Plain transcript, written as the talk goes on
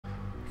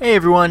Hey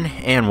everyone,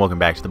 and welcome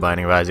back to the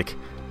Binding of Isaac.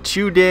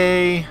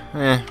 Today,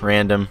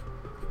 random.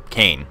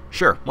 Cain.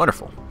 Sure,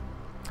 wonderful.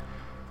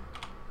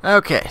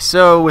 Okay,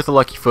 so with a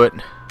lucky foot,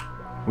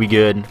 we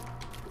good.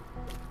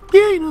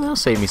 Yeah, that'll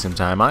save me some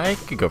time. I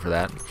could go for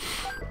that.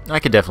 I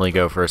could definitely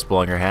go for a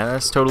Spelunker hat.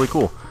 That's totally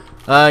cool.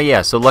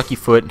 Yeah, so lucky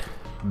foot,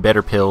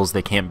 better pills.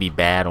 They can't be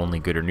bad, only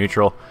good or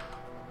neutral.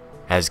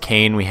 As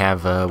Cain, we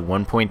have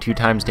 1.2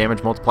 times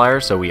damage multiplier,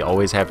 so we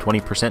always have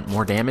 20%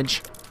 more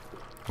damage,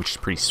 which is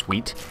pretty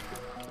sweet.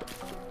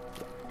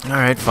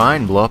 Alright,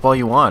 fine. Blow up all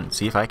you want.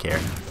 See if I care.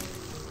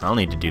 I'll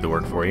need to do the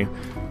work for you.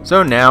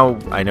 So now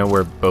I know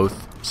where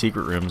both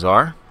secret rooms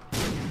are.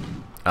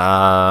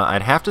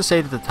 I'd have to say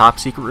that the top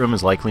secret room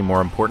is likely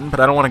more important, but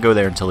I don't want to go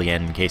there until the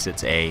end in case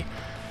it's a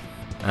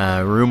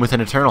room with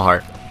an Eternal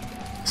Heart,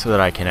 so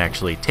that I can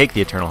actually take the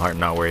Eternal Heart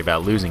and not worry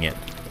about losing it,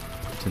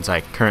 since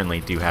I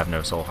currently do have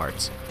no Soul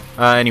Hearts.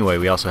 Anyway,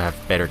 we also have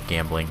better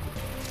gambling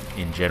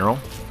in general,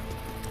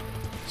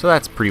 so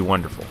that's pretty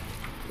wonderful.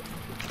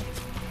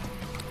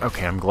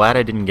 Okay, I'm glad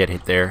I didn't get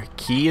hit there.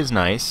 Key is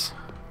nice.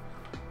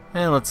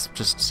 And let's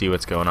just see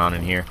what's going on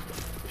in here.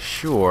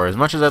 Sure, as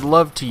much as I'd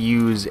love to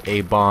use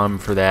a bomb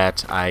for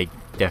that, I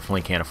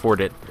definitely can't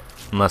afford it.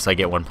 Unless I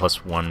get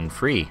 1+1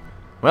 free.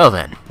 Well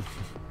then.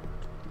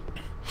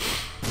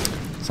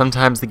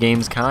 Sometimes the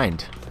game's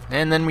kind.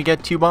 And then we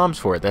get 2 bombs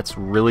for it. That's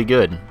really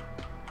good.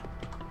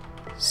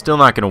 Still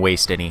not going to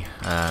waste any.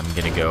 I'm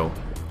going to go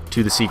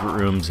to the secret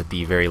rooms at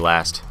the very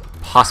last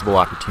possible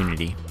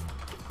opportunity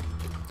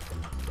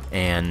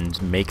and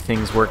make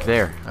things work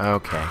there.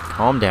 Okay,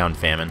 calm down,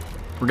 Famine.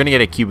 We're gonna get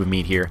a cube of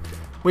meat here,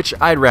 which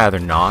I'd rather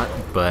not,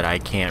 but I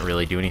can't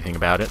really do anything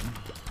about it.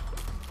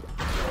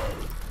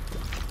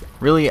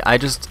 Really, I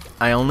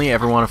only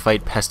ever want to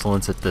fight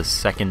Pestilence at the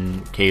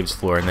second caves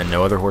floor and then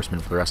no other horsemen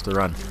for the rest of the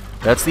run.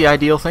 That's the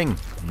ideal thing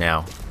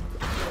now.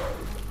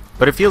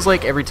 But it feels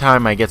like every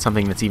time I get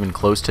something that's even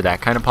close to that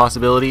kind of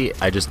possibility,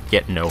 I just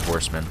get no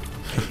horsemen.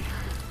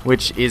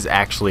 Which is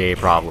actually a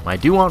problem. I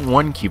do want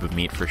 1 cube of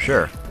meat for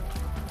sure,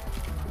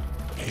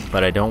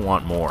 but I don't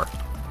want more.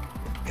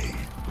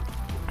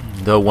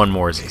 Though 1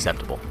 more is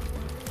acceptable.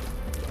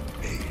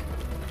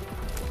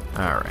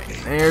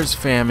 Alright, there's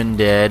Famine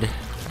dead.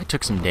 I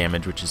took some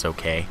damage, which is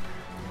okay.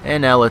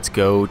 And now let's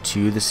go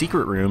to the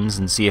secret rooms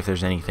and see if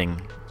there's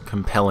anything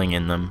compelling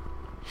in them.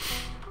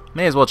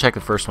 May as well check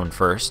the first one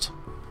first,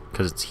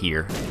 because it's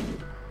here.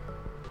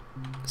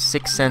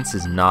 6 cents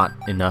is not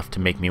enough to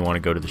make me want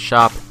to go to the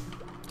shop.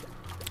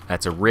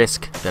 That's a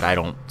risk that I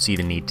don't see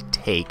the need to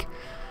take.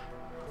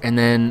 And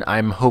then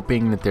I'm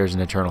hoping that there's an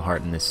Eternal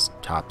Heart in this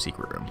top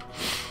secret room.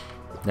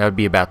 That would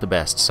be about the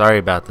best. Sorry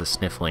about the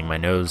sniffling. My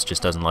nose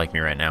just doesn't like me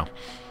right now.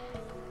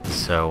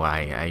 So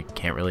I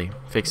can't really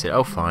fix it.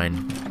 Oh,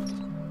 fine.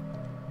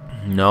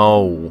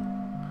 No.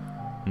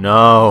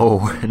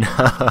 No.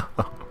 No.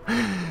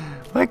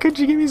 Why couldn't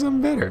you give me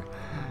something better?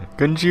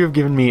 Couldn't you have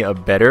given me a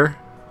better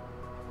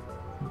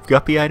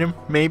guppy item,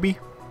 maybe?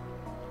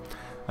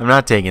 I'm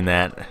not taking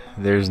that.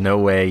 There's no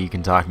way you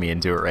can talk me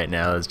into it right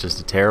now. It's just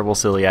a terrible,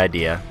 silly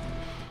idea.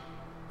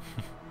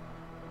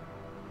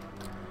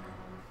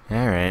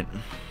 Alright.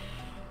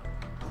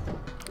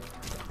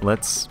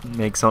 Let's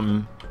make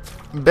something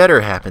better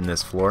happen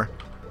this floor.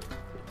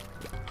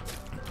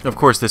 Of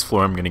course, this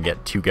floor I'm going to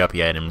get 2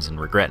 guppy items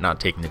and regret not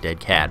taking the dead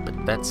cat,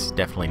 but that's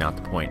definitely not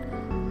the point.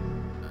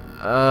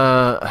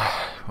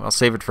 I'll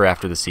save it for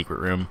after the secret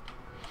room.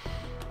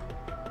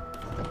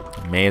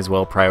 May as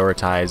well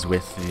prioritize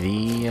with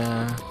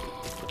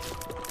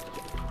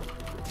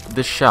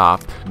the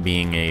shop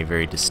being a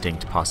very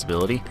distinct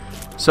possibility.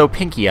 So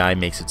Pinky Eye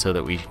makes it so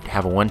that we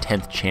have a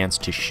 1/10 chance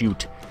to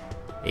shoot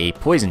a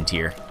poison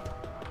tier,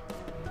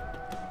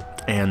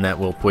 and that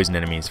will poison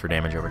enemies for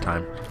damage over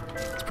time.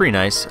 It's pretty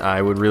nice.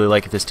 I would really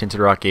like if this Tinted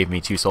Rock gave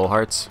me 2 Soul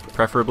Hearts,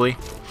 preferably.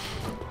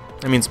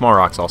 I mean, Small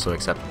Rock's also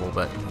acceptable,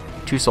 but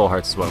 2 Soul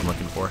Hearts is what I'm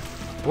looking for.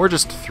 Or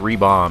just 3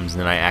 bombs, and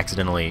then I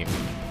accidentally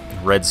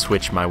red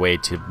switch my way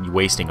to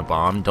wasting a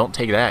bomb. Don't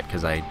take that,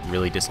 because I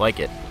really dislike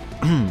it.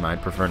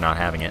 I'd prefer not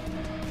having it.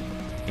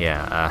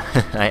 Yeah,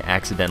 I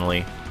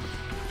accidentally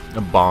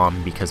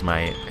bomb because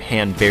my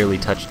hand barely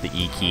touched the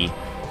E key.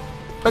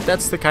 But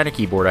that's the kind of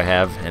keyboard I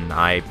have, and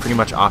I pretty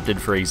much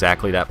opted for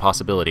exactly that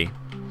possibility.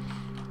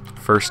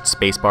 First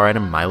spacebar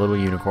item, My Little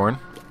Unicorn.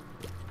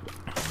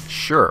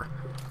 Sure.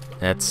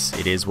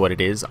 It is what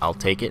it is. I'll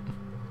take it.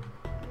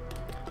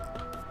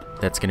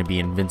 That's going to be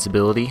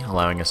invincibility,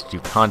 allowing us to do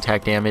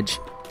contact damage.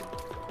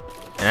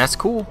 And that's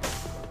cool.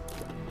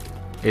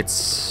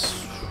 It's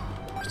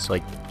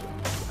like,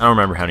 I don't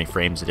remember how many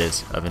frames it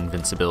is of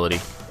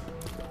invincibility,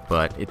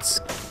 but it's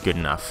good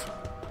enough.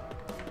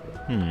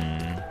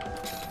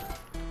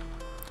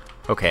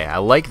 Okay, I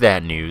like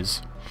that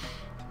news,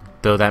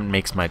 though that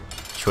makes my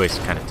choice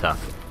kind of tough.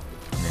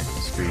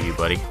 Screw you,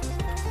 buddy.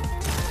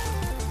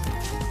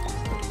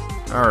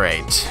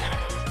 Alright.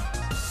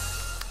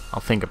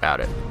 I'll think about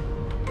it.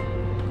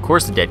 Of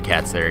course the dead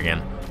cat's there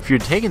again. If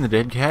you'd taken the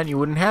dead cat, you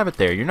wouldn't have it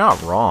there. You're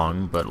not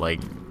wrong, but,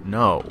 like,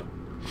 no.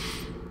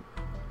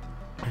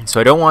 So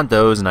I don't want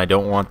those, and I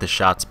don't want the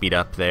shot speed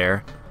up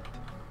there.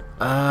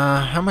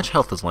 How much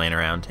health is laying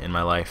around in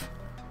my life?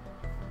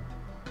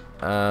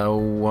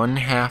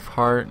 1/2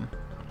 heart.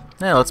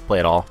 Yeah, let's play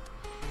it all.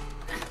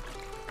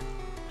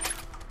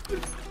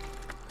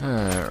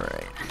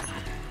 Alright.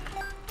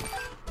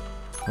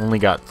 Only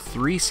got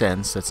 3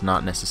 cents. That's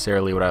not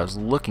necessarily what I was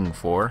looking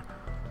for.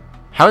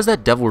 How is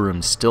that devil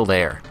room still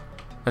there?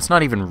 That's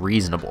not even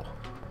reasonable.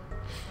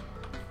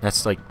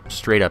 That's like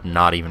straight up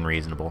not even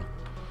reasonable.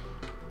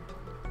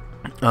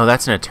 Oh,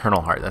 that's an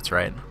eternal heart. That's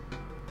right.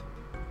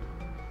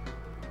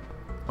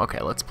 Okay,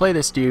 let's play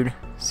this dude.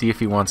 See if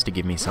he wants to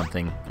give me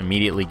something.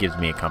 Immediately gives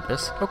me a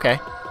compass. Okay.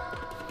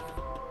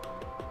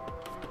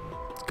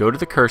 Go to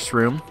the curse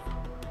room.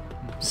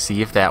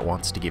 See if that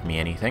wants to give me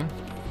anything.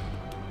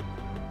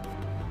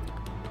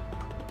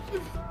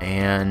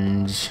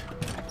 And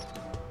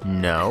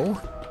no.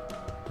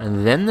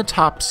 And then the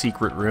top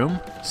secret room.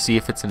 See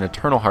if it's an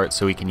eternal heart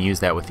so we can use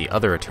that with the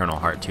other eternal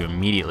heart to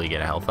immediately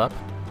get a health up.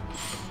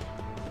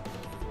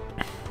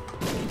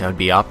 That would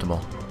be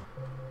optimal.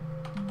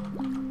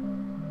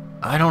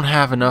 I don't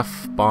have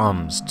enough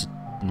bombs to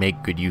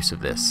make good use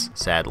of this,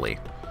 sadly.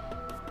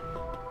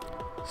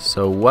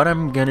 So what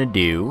I'm gonna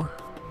do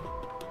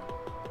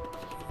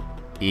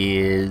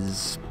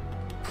is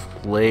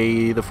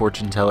play the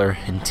fortune teller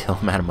until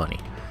I'm out of money.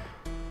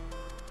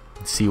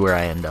 See where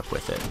I end up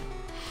with it.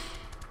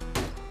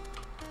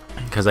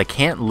 Because I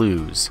can't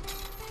lose.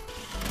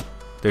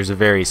 There's a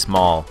very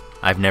small,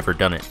 I've never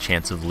done it,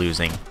 chance of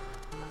losing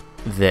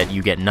that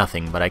you get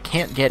nothing, but I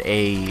can't get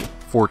a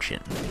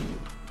fortune.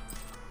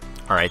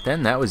 Alright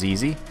then, that was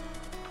easy.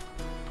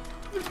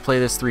 Let's play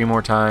this 3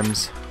 more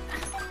times.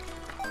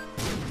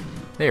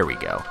 There we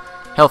go.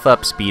 Health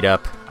up, speed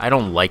up. I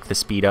don't like the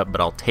speed up, but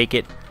I'll take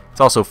it.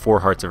 It's also 4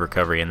 hearts of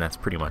recovery, and that's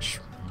pretty much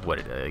what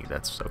it is.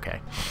 That's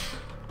okay.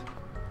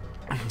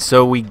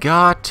 So we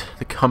got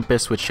the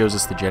compass, which shows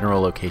us the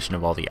general location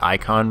of all the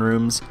icon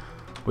rooms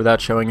without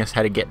showing us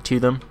how to get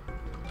to them.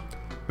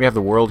 We have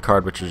the world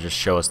card, which will just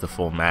show us the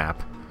full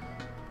map.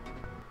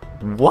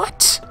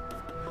 What?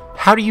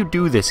 How do you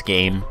do this,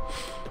 game?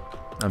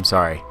 I'm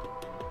sorry.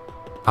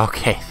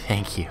 Okay,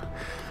 thank you.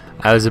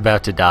 I was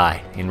about to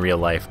die in real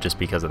life just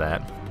because of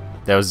that.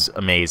 That was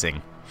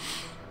amazing.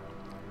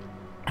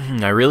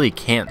 I really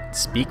can't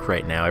speak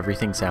right now.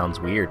 Everything sounds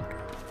weird.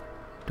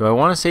 Do I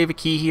want to save a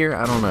key here?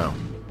 I don't know.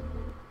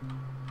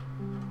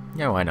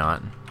 Yeah, why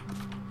not?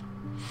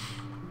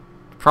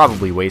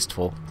 Probably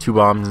wasteful. 2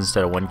 bombs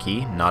instead of 1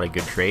 key. Not a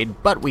good trade,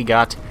 but we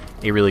got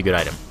a really good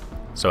item.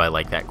 So I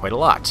like that quite a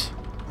lot.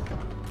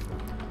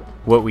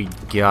 What we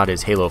got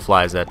is Halo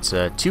Flies. That's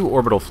 2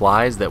 orbital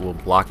flies that will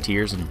block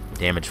tiers and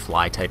damage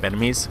fly-type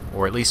enemies,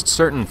 or at least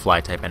certain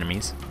fly-type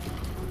enemies.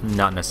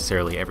 Not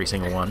necessarily every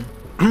single one.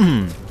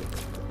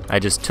 I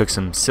just took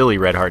some silly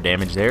red heart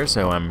damage there,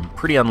 so I'm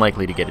pretty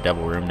unlikely to get a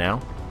devil room now.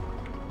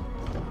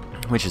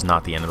 Which is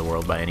not the end of the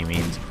world by any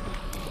means.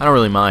 I don't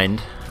really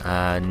mind.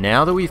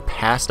 Now that we've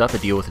passed up a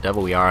deal with the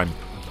devil, we are on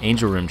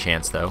angel room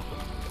chance, though.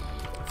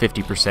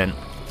 50%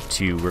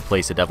 to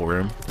replace a devil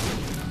room.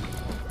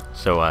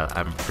 So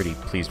I'm pretty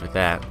pleased with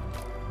that.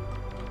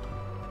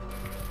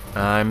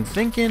 I'm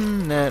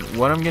thinking that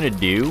what I'm going to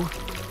do...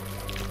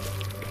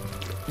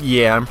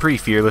 Yeah, I'm pretty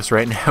fearless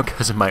right now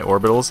because of my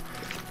orbitals.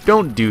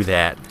 Don't do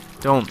that.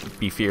 Don't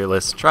be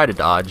fearless. Try to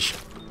dodge.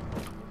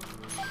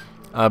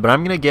 But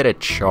I'm going to get a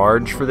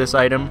charge for this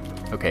item.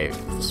 Okay,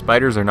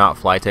 spiders are not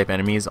fly-type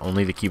enemies.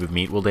 Only the cube of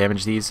meat will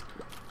damage these,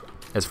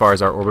 as far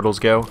as our orbitals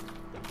go.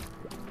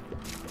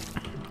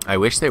 I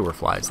wish they were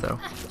flies, though,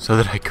 so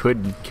that I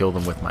could kill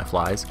them with my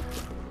flies.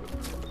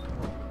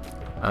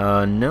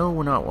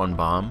 No, not 1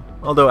 bomb.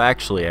 Although,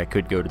 actually, I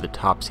could go to the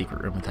top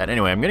secret room with that.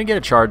 Anyway, I'm going to get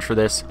a charge for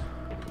this.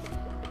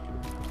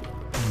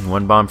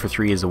 1 bomb for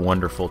 3 is a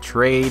wonderful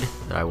trade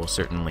that I will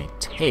certainly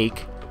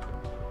take.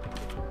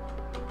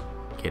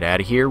 Get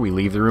out of here. We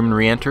leave the room and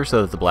re-enter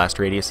so that the blast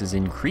radius is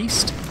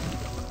increased.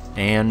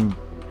 And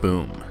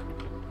boom.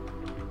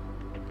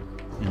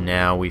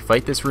 Now we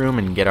fight this room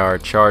and get our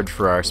charge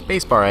for our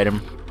spacebar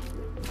item.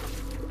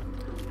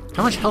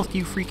 How much health do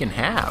you freaking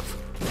have?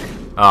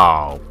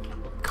 Oh,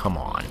 come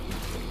on.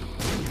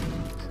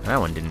 That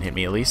one didn't hit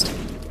me at least.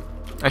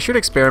 I should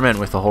experiment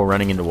with the whole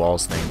running into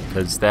walls thing,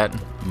 because that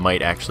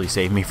might actually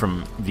save me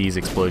from these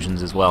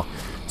explosions as well.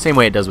 Same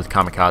way it does with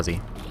Kamikaze.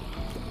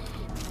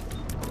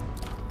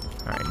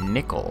 Alright,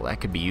 nickel.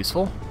 That could be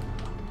useful.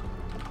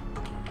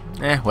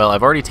 Well,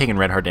 I've already taken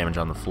red heart damage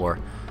on the floor,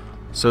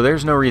 so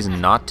there's no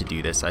reason not to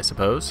do this, I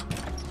suppose.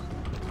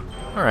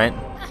 Alright.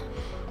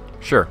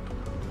 Sure.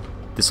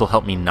 This will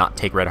help me not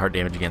take red heart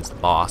damage against the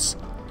boss,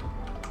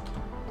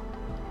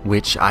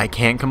 which I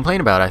can't complain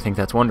about. I think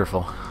that's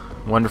wonderful.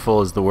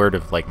 Wonderful is the word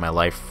of, like, my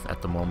life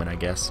at the moment, I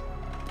guess.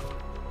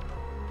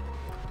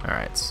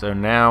 Alright, so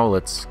now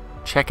let's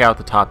check out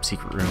the top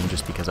secret room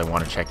just because I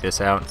want to check this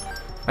out.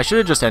 I should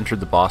have just entered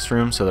the boss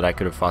room so that I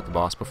could have fought the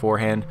boss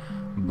beforehand,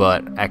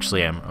 but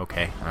actually I'm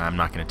okay. I'm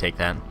not going to take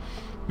that.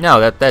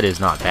 No, that is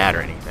not bad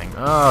or anything.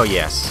 Oh,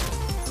 yes.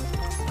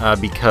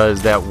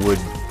 Because that would,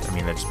 I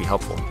mean, that'd just be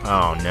helpful.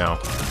 Oh, no.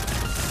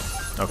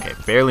 Okay,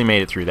 barely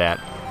made it through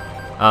that.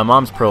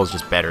 Mom's Pearl is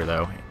just better,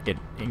 though.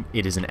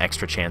 It is an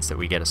extra chance that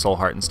we get a soul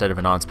heart instead of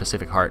a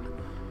non-specific heart.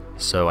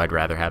 So I'd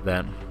rather have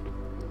that.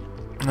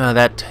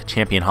 That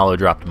champion hollow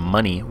dropped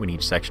money when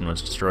each section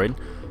was destroyed.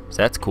 So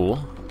that's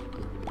cool.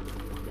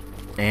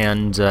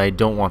 And I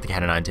don't want the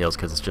Cat of Nine Tails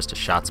because it's just a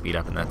shot speed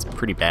up, and that's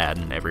pretty bad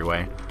in every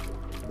way.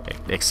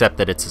 Except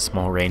that it's a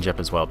small range up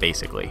as well,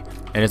 basically.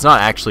 And it's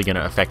not actually going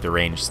to affect the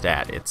range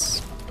stat.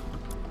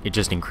 It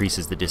just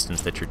increases the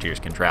distance that your tears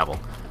can travel.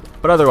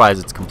 But otherwise,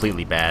 it's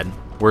completely bad.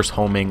 Worse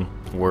homing,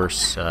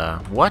 worse...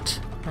 what?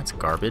 That's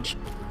garbage.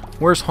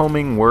 Worse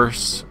homing,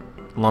 worse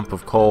lump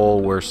of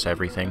coal, worse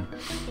everything.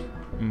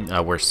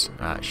 Worse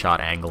shot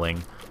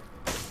angling.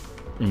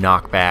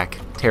 Knockback.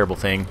 Terrible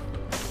thing.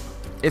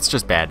 It's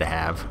just bad to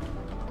have.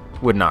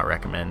 Would not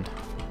recommend.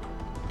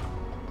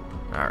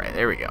 Alright,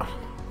 there we go.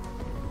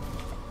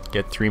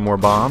 Get 3 more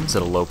bombs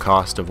at a low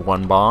cost of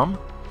 1 bomb.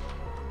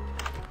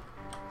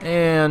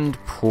 And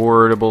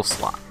portable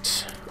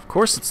slot. Of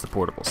course it's the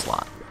portable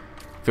slot.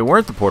 If it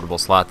weren't the portable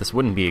slot, this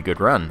wouldn't be a good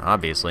run,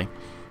 obviously.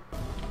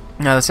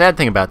 Now, the sad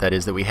thing about that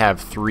is that we have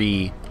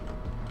 3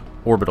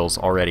 orbitals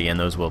already, and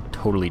those will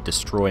totally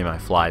destroy my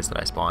flies that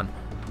I spawn.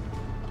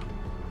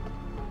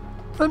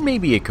 But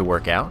maybe it could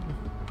work out.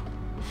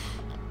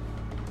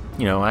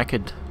 You know, I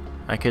could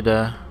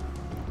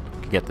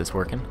get this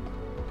working.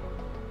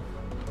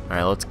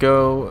 Alright, let's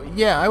go.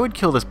 Yeah, I would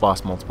kill this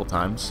boss multiple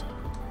times.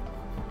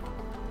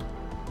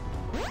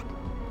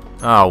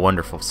 Oh,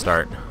 wonderful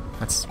start.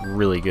 That's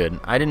really good.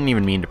 I didn't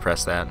even mean to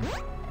press that.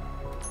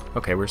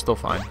 Okay, we're still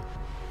fine.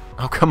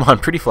 Oh, come on,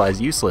 pretty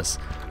flies, useless.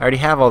 I already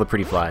have all the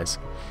pretty flies.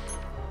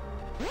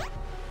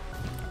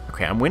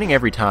 Okay, I'm winning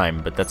every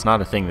time, but that's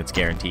not a thing that's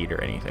guaranteed or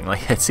anything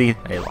like that. See,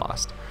 I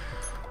lost.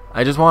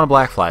 I just want a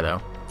black fly,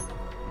 though.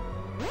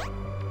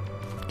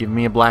 Give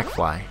me a black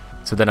fly,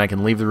 so then I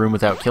can leave the room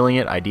without killing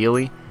it,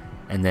 ideally,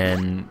 and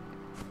then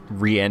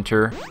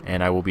re-enter,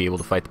 and I will be able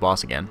to fight the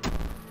boss again.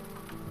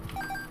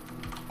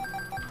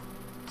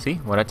 See?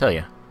 What'd I tell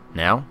you?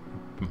 Now,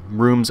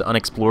 rooms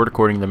unexplored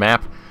according to the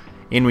map.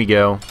 In we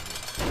go.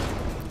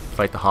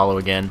 Fight the hollow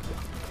again.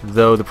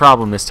 Though the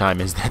problem this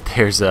time is that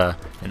there's an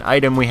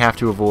item we have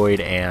to avoid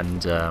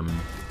and a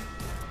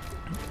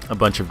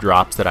bunch of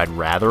drops that I'd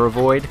rather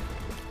avoid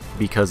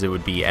because it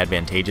would be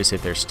advantageous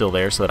if they're still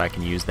there so that I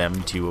can use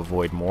them to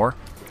avoid more.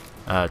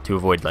 To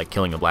avoid, like,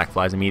 killing the black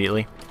flies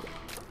immediately.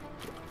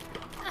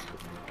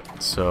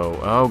 So,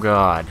 oh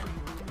god.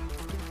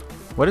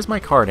 What is my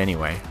card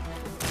anyway?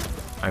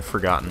 I've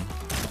forgotten.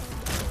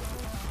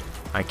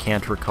 I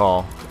can't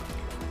recall.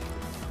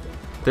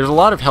 There's a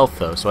lot of health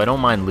though, so I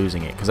don't mind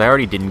losing it, because I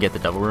already didn't get the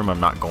double room,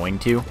 I'm not going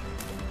to.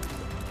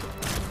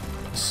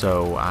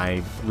 So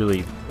I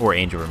really... or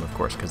angel room, of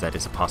course, because that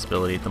is a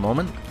possibility at the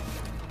moment.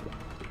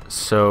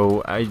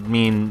 So, I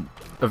mean,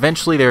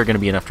 eventually there are going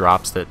to be enough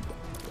drops that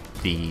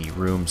the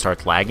room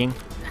starts lagging,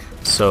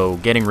 so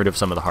getting rid of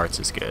some of the hearts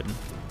is good.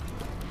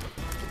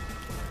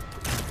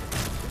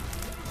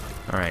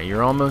 Alright,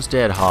 you're almost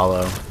dead,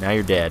 Hollow. Now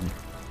you're dead.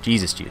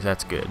 Jesus, jeez,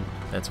 that's good.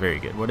 That's very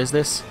good. What is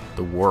this?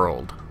 The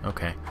world.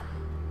 Okay.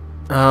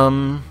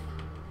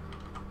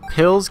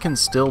 Pills can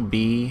still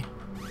be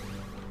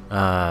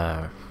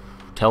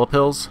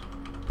telepills,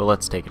 but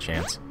let's take a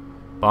chance.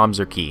 Bombs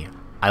are key.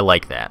 I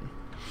like that.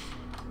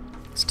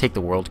 Let's take the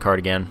world card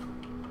again.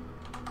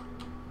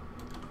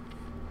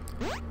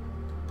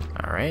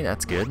 Alright,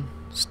 that's good.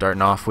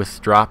 Starting off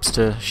with drops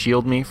to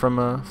shield me from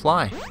a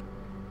fly.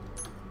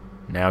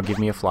 Now give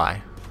me a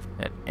fly.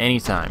 At any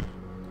time.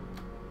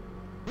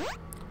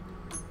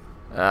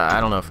 I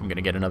don't know if I'm going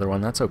to get another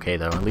one. That's okay,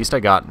 though. At least I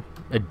got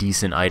a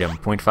decent item.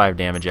 0.5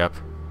 damage up.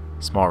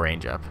 Small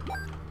range up.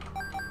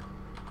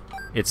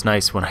 It's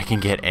nice when I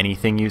can get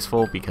anything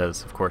useful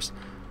because, of course,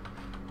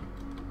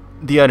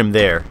 the item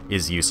there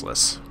is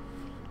useless.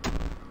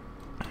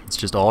 It's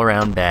just all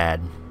around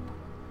bad.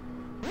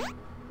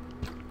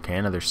 Okay,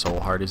 another soul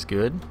heart is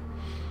good.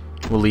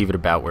 We'll leave it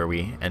about where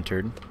we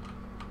entered.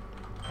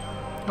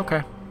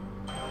 Okay.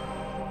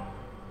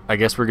 I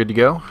guess we're good to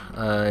go.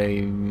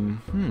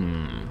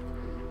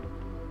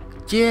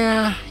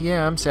 Yeah,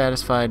 I'm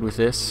satisfied with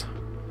this.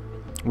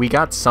 We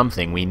got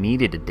something. We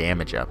needed a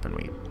damage up, and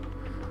we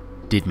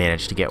did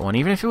manage to get one.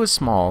 Even if it was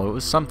small, it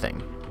was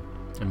something.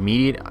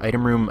 Immediate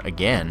item room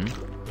again.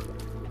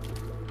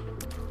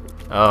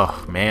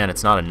 Oh, man,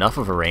 it's not enough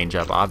of a range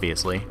up,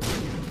 obviously.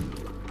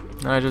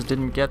 I just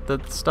didn't get the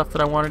stuff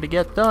that I wanted to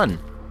get done.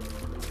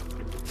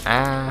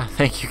 Ah,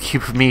 thank you,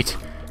 Cube of Meat.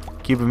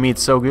 Cube of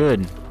Meat's so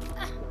good.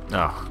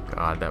 Oh,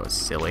 God, that was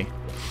silly.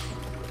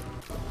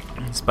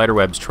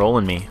 Spiderweb's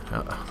trolling me.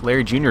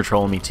 Larry Jr.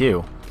 trolling me,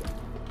 too.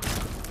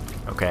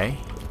 Okay.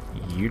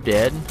 You're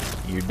dead.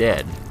 You're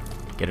dead.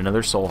 Get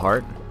another soul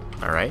heart.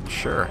 Alright,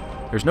 sure.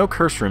 There's no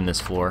curse room this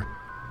floor.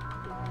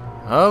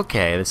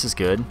 Okay, this is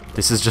good.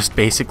 This is just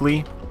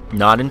basically,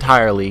 not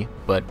entirely,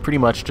 but pretty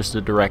much just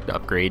a direct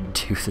upgrade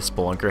to the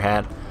Spelunker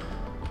hat.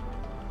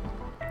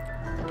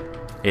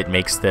 It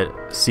makes the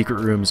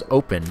secret rooms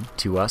open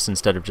to us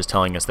instead of just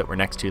telling us that we're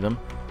next to them.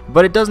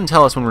 But it doesn't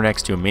tell us when we're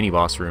next to a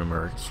mini-boss room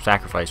or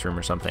sacrifice room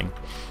or something.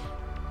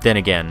 Then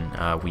again,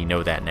 we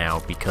know that now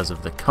because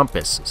of the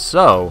compass.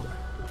 So,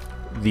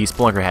 the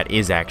Spelunker hat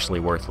is actually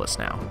worthless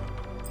now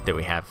that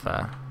we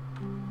have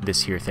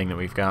this here thing that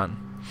we've got.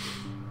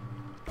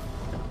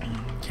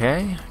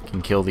 Okay,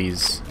 can kill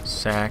these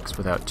sacks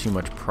without too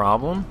much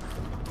problem.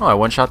 Oh, I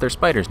one-shot their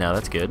spiders now.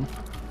 That's good.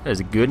 That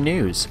is good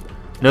news.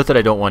 Note that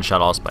I don't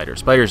one-shot all spiders.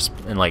 Spiders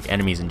and like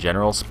enemies in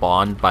general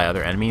spawned by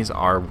other enemies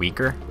are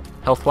weaker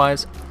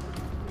health-wise,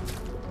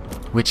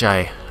 which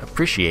I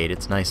appreciate.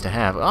 It's nice to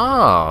have.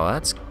 Oh,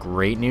 that's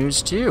great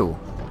news too.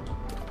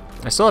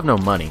 I still have no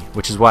money,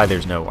 which is why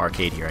there's no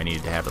arcade here. I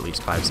needed to have at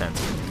least 5 cents,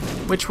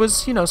 which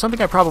was, you know,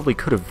 something I probably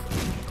could have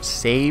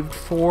saved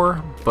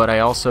for, but I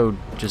also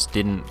just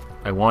didn't.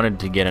 I wanted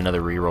to get another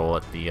reroll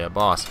at the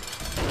boss.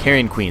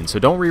 Carrion Queen. So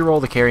don't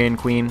reroll the Carrion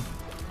Queen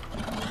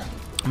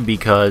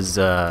because,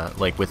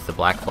 like with the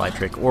Black Fly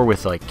trick or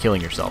with like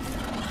killing yourself.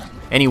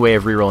 Any way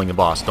of rerolling the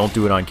boss, don't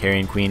do it on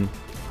Carrion Queen.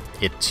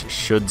 It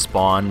should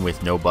spawn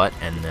with no butt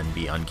and then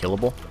be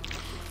unkillable.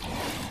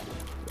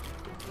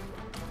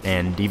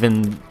 And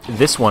even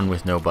this one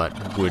with no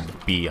butt would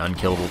be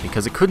unkillable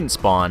because it couldn't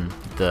spawn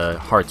the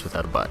hearts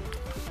without a butt.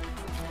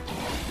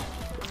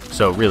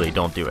 So really,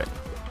 don't do it.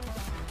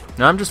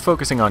 Now I'm just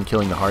focusing on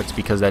killing the hearts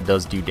because that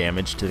does do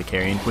damage to the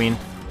Carrion Queen.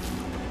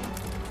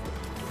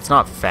 It's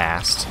not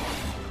fast,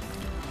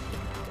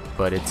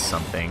 but it's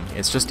something.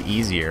 It's just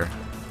easier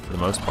for the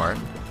most part.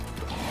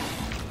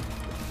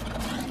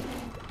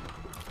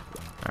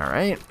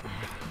 Alright.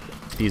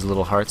 These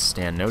little hearts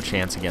stand no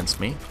chance against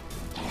me.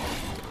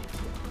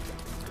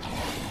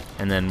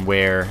 And then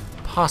where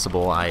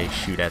possible, I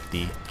shoot at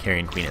the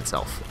Carrion Queen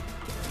itself.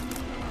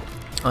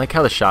 I like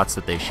how the shots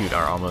that they shoot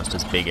are almost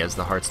as big as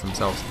the hearts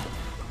themselves.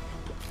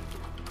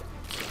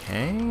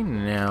 Okay,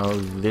 now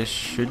this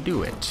should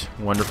do it.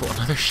 Wonderful.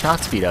 Another shot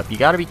speed up. You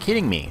gotta be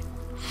kidding me.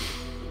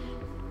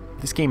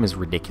 This game is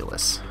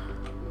ridiculous.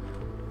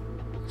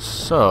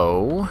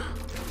 So,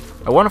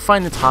 I want to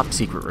find the top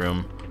secret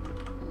room,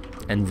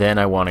 and then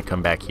I want to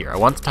come back here. I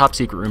want the top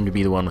secret room to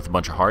be the one with a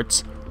bunch of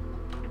hearts.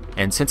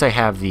 And since I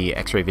have the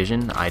X-ray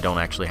vision, I don't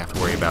actually have to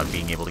worry about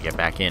being able to get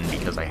back in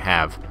because I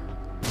have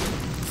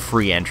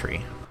free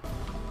entry.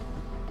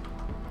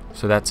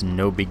 So that's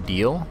no big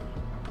deal.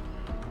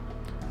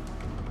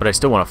 But I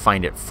still want to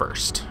find it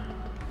first.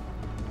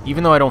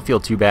 Even though I don't feel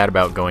too bad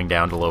about going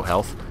down to low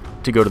health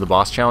to go to the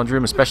boss challenge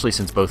room, especially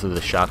since both of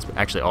the shots,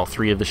 actually all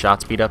 3 of the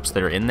shot speed ups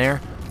that are in there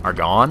are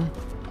gone.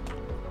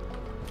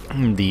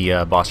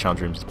 The boss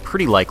challenge room is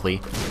pretty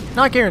likely,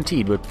 not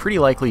guaranteed, but pretty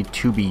likely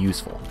to be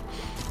useful.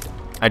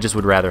 I just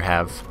would rather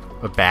have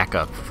a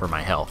backup for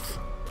my health.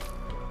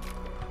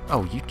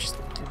 Oh, you just...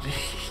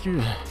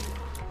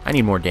 I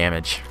need more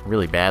damage,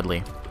 really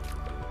badly.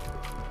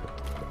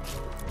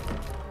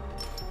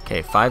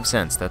 Okay, 5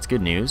 cents, that's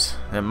good news.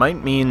 That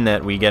might mean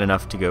that we get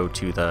enough to go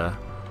to the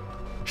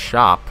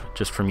shop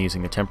just from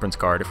using the Temperance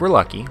card, if we're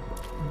lucky.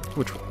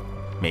 Which,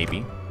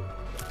 maybe.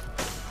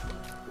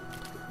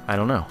 I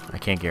don't know, I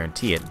can't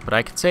guarantee it, but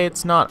I could say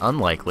it's not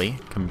unlikely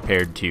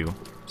compared to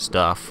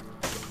stuff.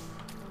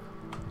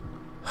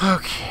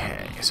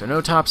 Okay, so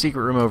no top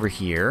secret room over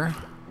here.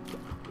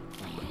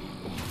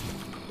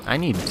 I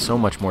need so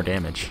much more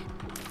damage.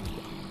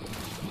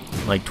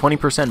 Like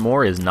 20%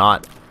 more is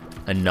not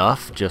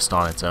enough just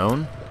on its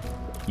own.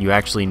 You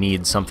actually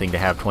need something to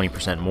have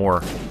 20%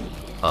 more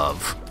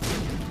of.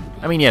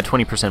 I mean, yeah,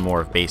 20%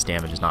 more of base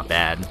damage is not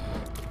bad.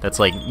 That's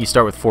like, you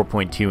start with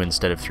 4.2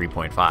 instead of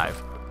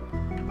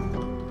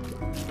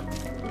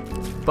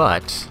 3.5.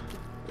 But,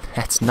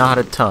 that's not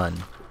a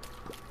ton.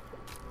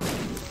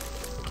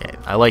 Okay,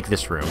 I like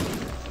this room.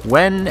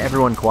 When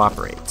everyone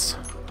cooperates.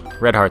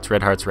 Red hearts,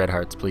 red hearts, red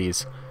hearts,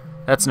 please.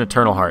 That's an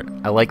eternal heart.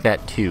 I like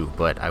that too,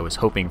 but I was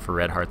hoping for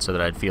red hearts so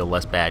that I'd feel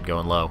less bad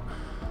going low.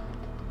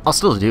 I'll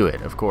still do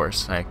it, of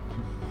course.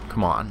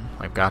 Come on,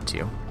 I've got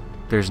to.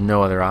 There's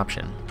no other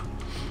option.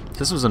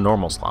 This was a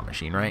normal slot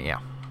machine, right? Yeah,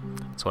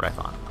 that's what I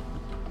thought.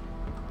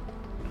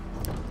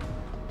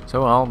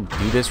 So I'll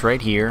do this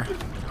right here.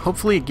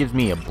 Hopefully it gives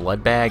me a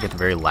blood bag at the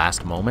very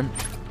last moment.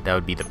 That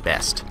would be the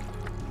best.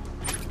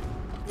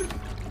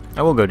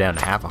 I will go down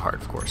to half a heart,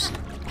 of course.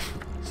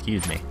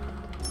 Excuse me.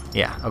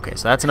 Yeah, okay,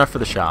 so that's enough for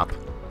the shop.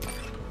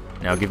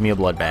 Now give me a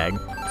blood bag.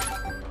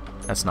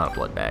 That's not a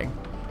blood bag.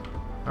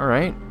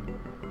 Alright.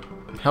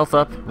 Health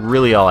up,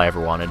 really all I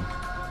ever wanted.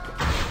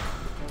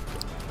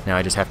 Now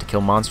I just have to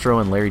kill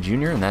Monstro and Larry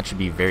Jr., and that should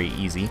be very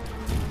easy.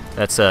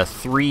 That's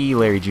 3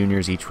 Larry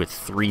Jr.'s, each with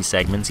 3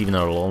 segments, even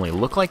though it'll only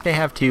look like they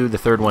have 2. The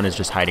third one is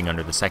just hiding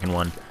under the second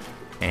one.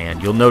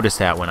 And you'll notice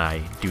that when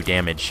I do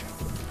damage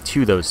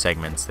to those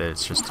segments, that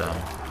it's just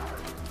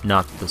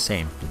not the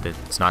same. That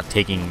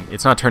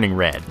it's not turning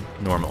red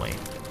normally,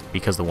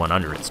 because the one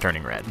under it's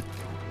turning red.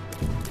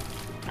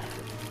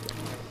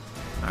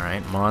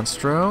 Alright,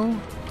 Monstro.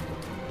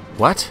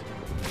 What?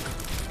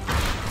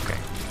 Okay,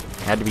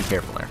 had to be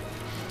careful there.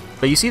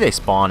 But you see they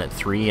spawn at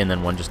 3 and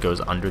then one just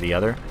goes under the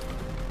other.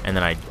 And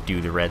then I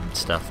do the red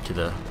stuff to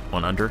the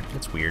one under.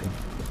 It's weird.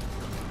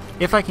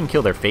 If I can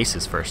kill their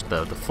faces first,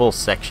 though, the full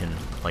section,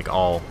 like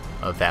all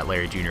of that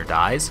Larry Jr.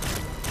 dies.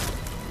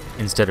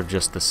 instead of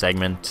just the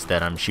segment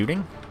that I'm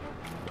shooting.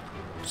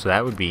 So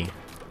that would be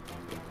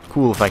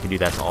cool if I could do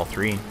that to all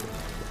three,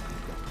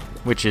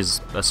 which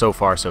is a so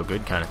far so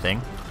good kind of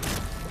thing.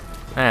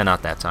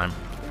 Not that time.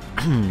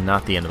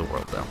 Not the end of the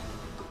world, though.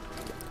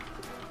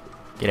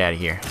 Get out of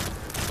here.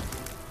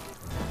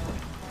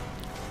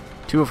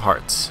 2 of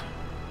hearts.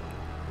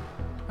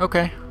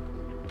 Okay.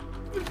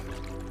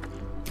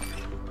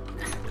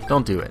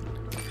 Don't do it.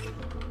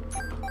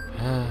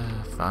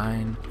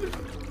 Fine.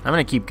 I'm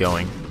gonna keep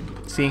going.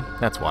 See?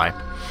 That's why.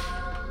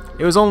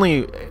 It was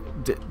only...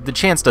 The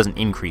chance doesn't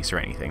increase or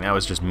anything. That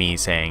was just me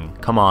saying,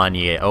 come on,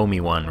 you owe me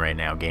one right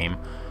now, game.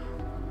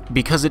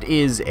 Because it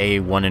is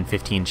a 1 in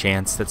 15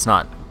 chance, that's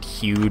not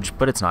huge,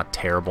 but it's not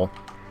terrible.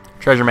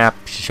 Treasure map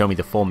should show me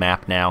the full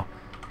map now.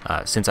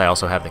 Since I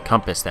also have the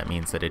compass, that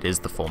means that it is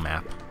the full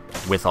map,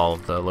 with all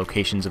of the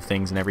locations of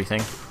things and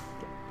everything.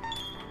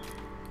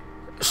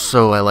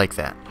 So I like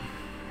that.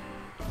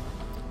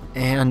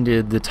 And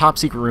the top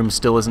secret room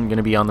still isn't going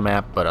to be on the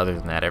map, but other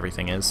than that,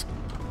 everything is.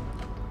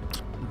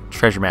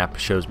 Treasure map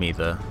shows me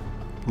the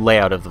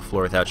layout of the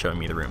floor without showing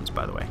me the rooms,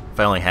 by the way. If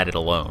I only had it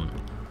alone,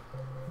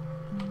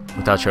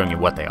 without showing you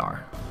what they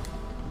are.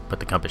 But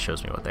the compass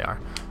shows me what they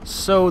are.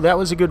 So that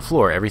was a good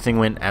floor. Everything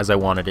went as I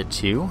wanted it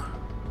to.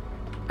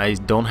 I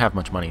don't have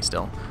much money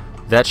still.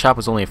 That shop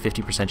was only a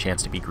 50%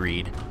 chance to be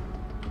greed,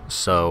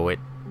 so it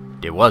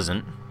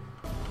wasn't.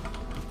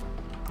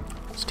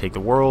 Let's take the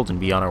world and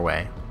be on our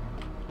way.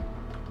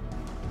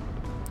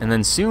 And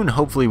then soon,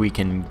 hopefully, we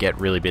can get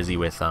really busy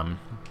with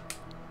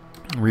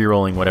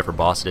re-rolling whatever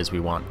boss it is we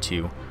want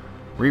to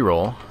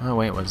re-roll. Oh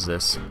wait, what's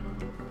this?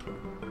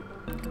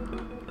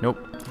 Nope.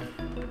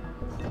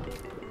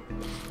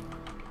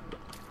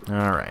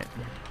 Alright.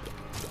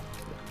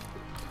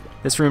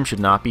 This room should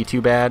not be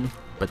too bad,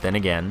 but then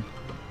again,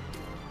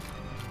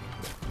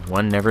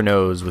 one never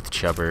knows with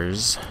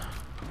chubbers.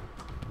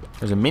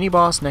 There's a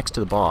mini-boss next to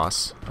the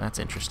boss. That's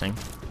interesting.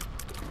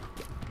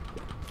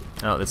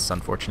 Oh, this is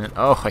unfortunate.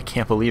 Oh, I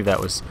can't believe that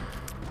was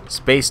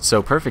spaced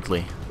so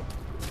perfectly.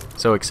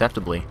 So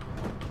acceptably.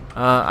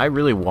 I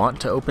really want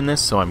to open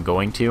this, so I'm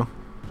going to.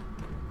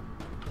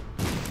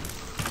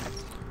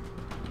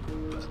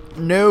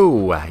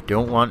 No, I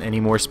don't want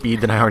any more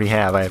speed than I already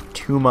have. I have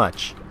too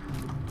much.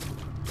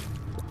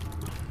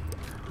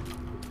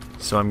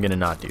 So I'm going to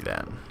not do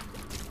that.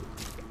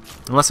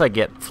 Unless I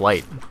get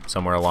flight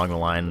somewhere along the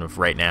line of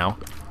right now.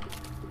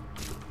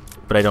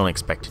 But I don't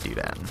expect to do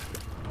that.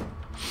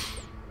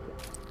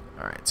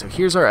 Alright, so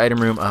here's our item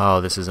room.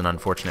 Oh, this is an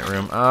unfortunate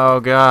room. Oh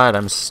god,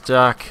 I'm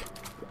stuck.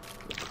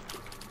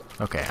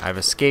 Okay, I've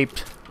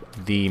escaped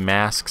the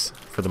masks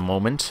for the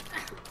moment.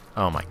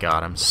 Oh my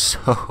god, I'm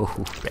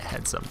so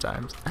bad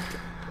sometimes.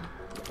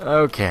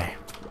 Okay.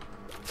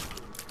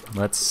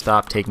 Let's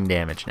stop taking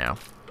damage now.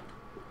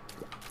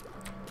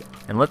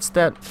 And let's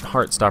that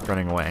heart stop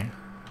running away.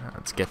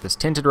 Let's get this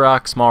tinted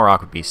rock. Small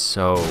rock would be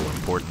so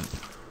important.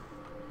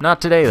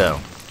 Not today, though.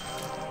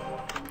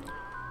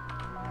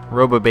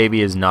 Robo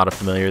Baby is not a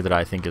familiar that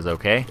I think is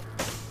okay,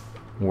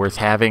 worth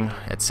having,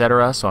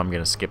 etc., so I'm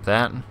going to skip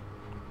that.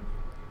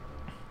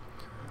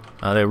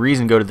 The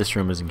reason to go to this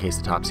room is in case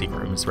the top secret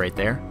room is right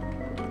there.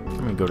 I'm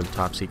going to go to the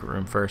top secret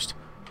room first.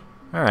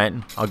 Alright,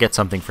 I'll get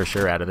something for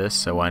sure out of this,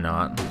 so why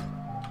not?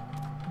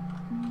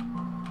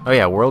 Oh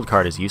yeah, world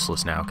card is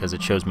useless now, because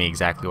it shows me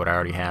exactly what I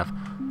already have.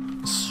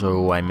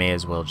 So I may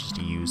as well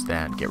just use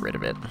that and get rid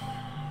of it.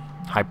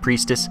 High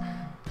Priestess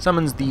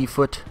summons the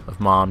foot of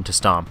Mom to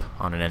stomp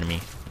on an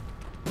enemy.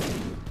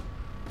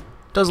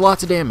 Does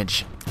lots of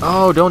damage.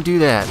 Oh, don't do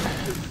that.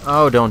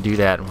 Oh, don't do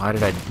that. Why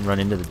did I run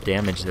into the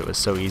damage that was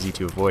so easy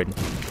to avoid?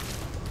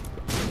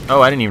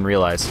 Oh, I didn't even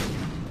realize.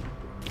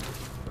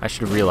 I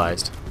should have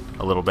realized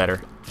a little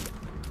better.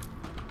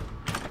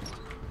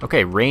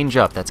 Okay, range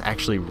up. That's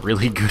actually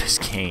really good as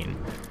Kane,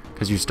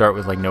 because you start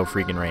with like no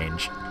freaking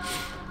range.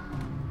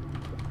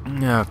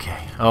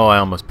 Okay. Oh, I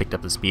almost picked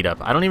up the speed up.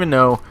 I don't even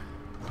know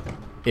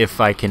if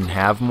I can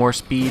have more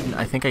speed.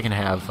 I think I can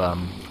have...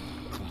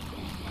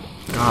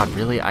 God,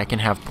 really? I can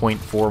have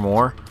 0.4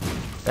 more?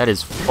 That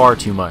is far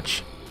too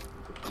much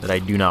that I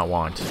do not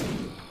want.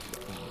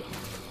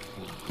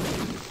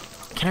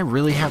 Can I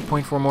really have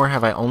 0.4 more?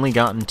 Have I only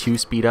gotten 2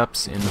 speed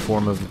ups in the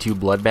form of the 2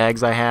 blood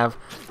bags I have?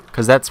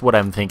 Because that's what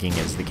I'm thinking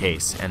is the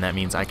case, and that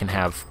means I can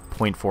have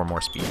 0.4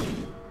 more speed.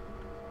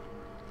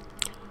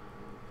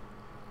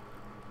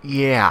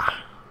 Yeah.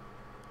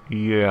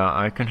 Yeah,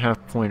 I can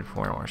have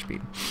 0.4 more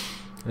speed.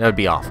 That would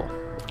be awful.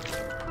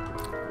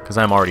 Because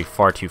I'm already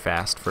far too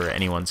fast for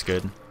anyone's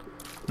good.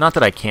 Not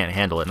that I can't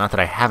handle it, not that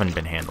I haven't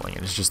been handling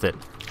it, it's just that,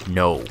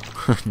 no.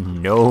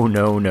 No,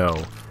 no,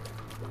 no.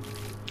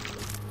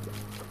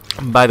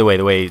 By the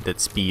way that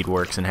speed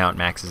works and how it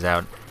maxes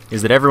out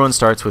is that everyone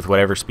starts with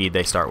whatever speed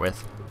they start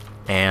with.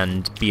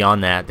 And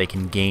beyond that, they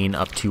can gain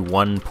up to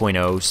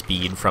 1.0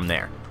 speed from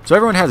there. So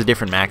everyone has a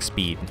different max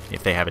speed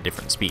if they have a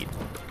different speed.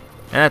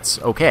 And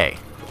that's okay.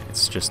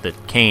 It's just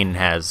that Kane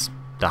has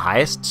the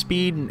highest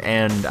speed,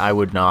 and I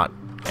would not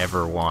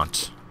ever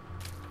want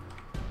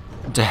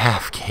to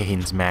have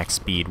Kane's max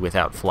speed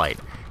without flight.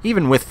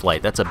 Even with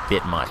flight, that's a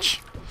bit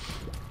much.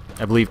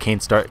 I believe Kane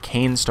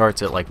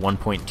starts at like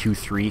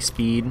 1.23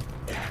 speed,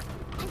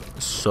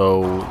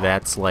 so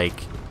that's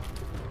like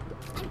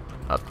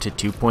up to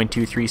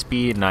 2.23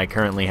 speed, and I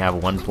currently have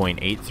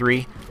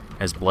 1.83,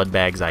 as blood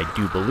bags, I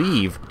do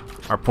believe,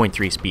 are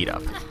 0.3 speed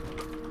up.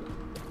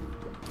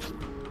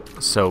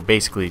 So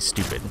basically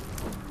stupid.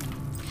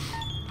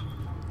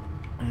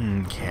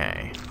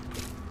 Okay.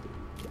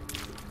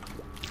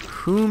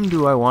 Whom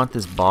do I want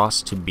this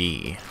boss to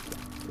be?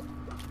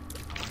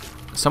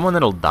 Someone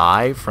that'll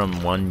die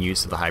from one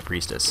use of the High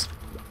Priestess.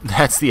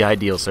 That's the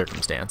ideal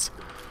circumstance.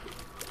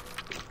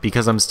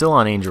 Because I'm still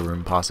on Angel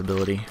Room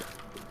possibility.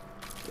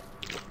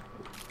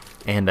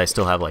 And I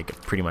still have like a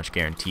pretty much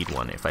guaranteed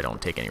one if I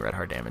don't take any red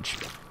heart damage.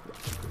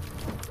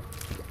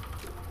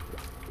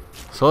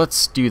 So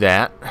let's do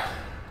that.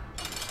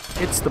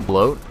 It's the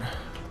bloat.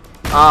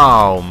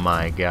 Oh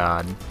my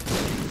god.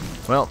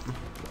 Well,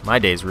 my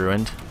day's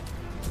ruined.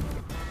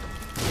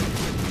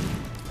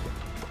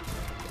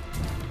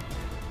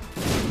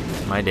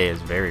 My day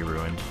is very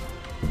ruined.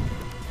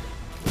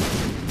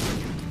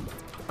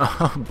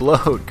 Oh,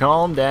 bloat,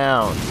 calm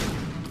down.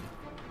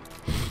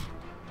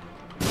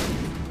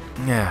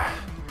 Yeah.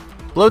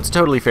 Bloat's a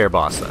totally fair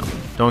boss, though.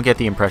 Don't get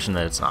the impression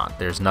that it's not.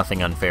 There's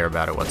nothing unfair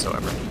about it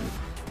whatsoever.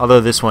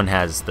 Although this one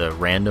has the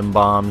random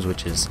bombs,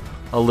 which is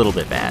a little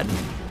bit bad.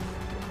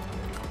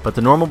 But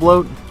the normal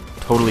bloat,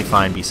 totally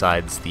fine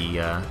besides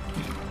the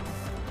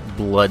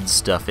blood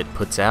stuff it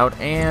puts out,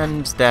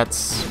 and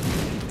that's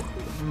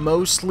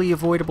mostly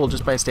avoidable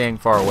just by staying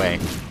far away.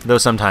 Though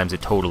sometimes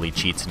it totally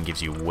cheats and gives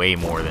you way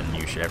more than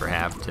you should ever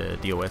have to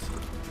deal with.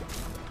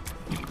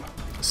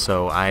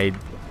 So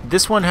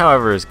this one,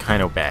 however, is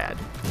kind of bad.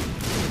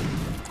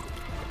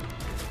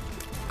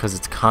 Because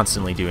it's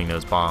constantly doing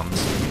those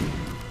bombs.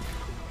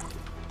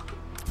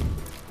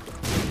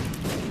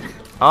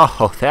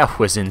 Oh, that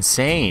was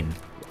insane.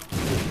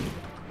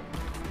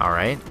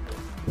 Alright.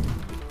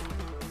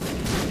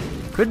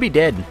 Could be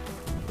dead.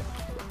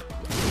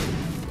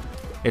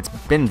 It's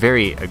been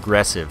very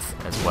aggressive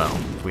as well.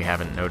 If we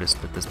haven't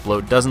noticed that this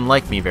bloat doesn't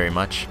like me very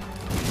much.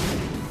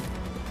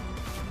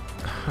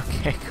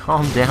 Okay,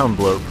 calm down,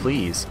 bloat,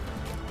 please.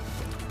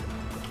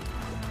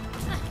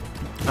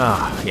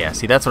 Ah, yeah,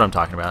 see, that's what I'm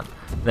talking about.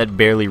 That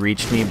barely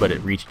reached me, but it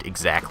reached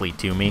exactly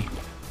to me.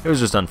 It was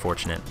just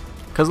unfortunate.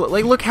 Because,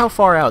 like, look how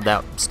far out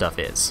that stuff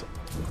is.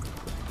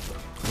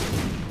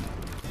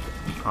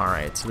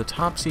 Alright, so the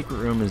top secret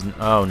room is...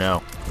 Oh,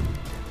 no.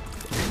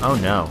 Oh,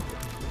 no.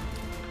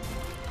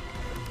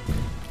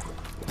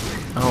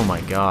 Oh,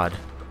 my God.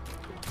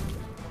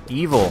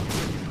 Evil.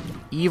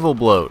 Evil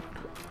bloat.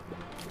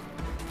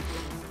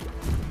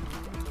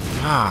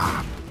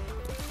 Ah.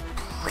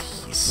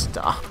 Please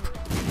stop.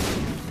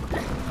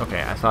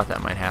 Okay, I thought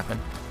that might happen.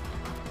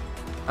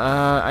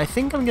 I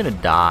think I'm gonna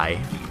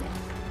die.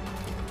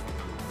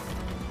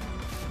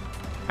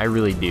 I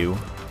really do.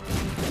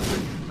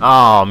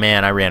 Oh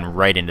man, I ran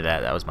right into that.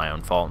 That was my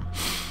own fault.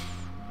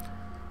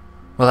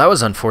 Well, that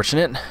was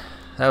unfortunate.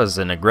 That was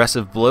an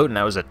aggressive bloat, and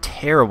that was a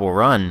terrible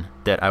run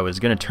that I was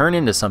gonna turn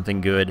into something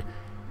good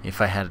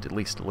if I had at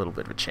least a little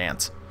bit of a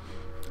chance.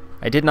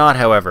 I did not,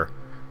 however.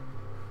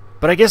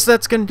 But I guess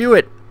that's gonna do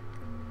it.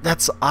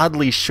 That's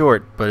oddly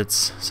short, but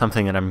it's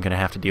something that I'm gonna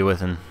have to deal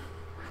with, and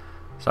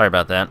sorry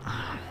about that.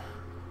 I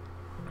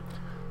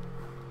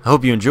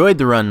hope you enjoyed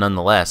the run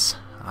nonetheless.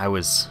 I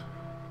was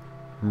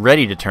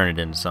ready to turn it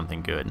into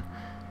something good.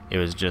 It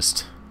was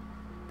just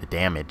the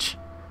damage.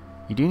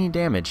 You do need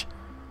damage.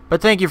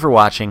 But thank you for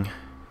watching,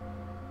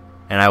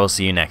 and I will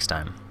see you next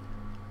time.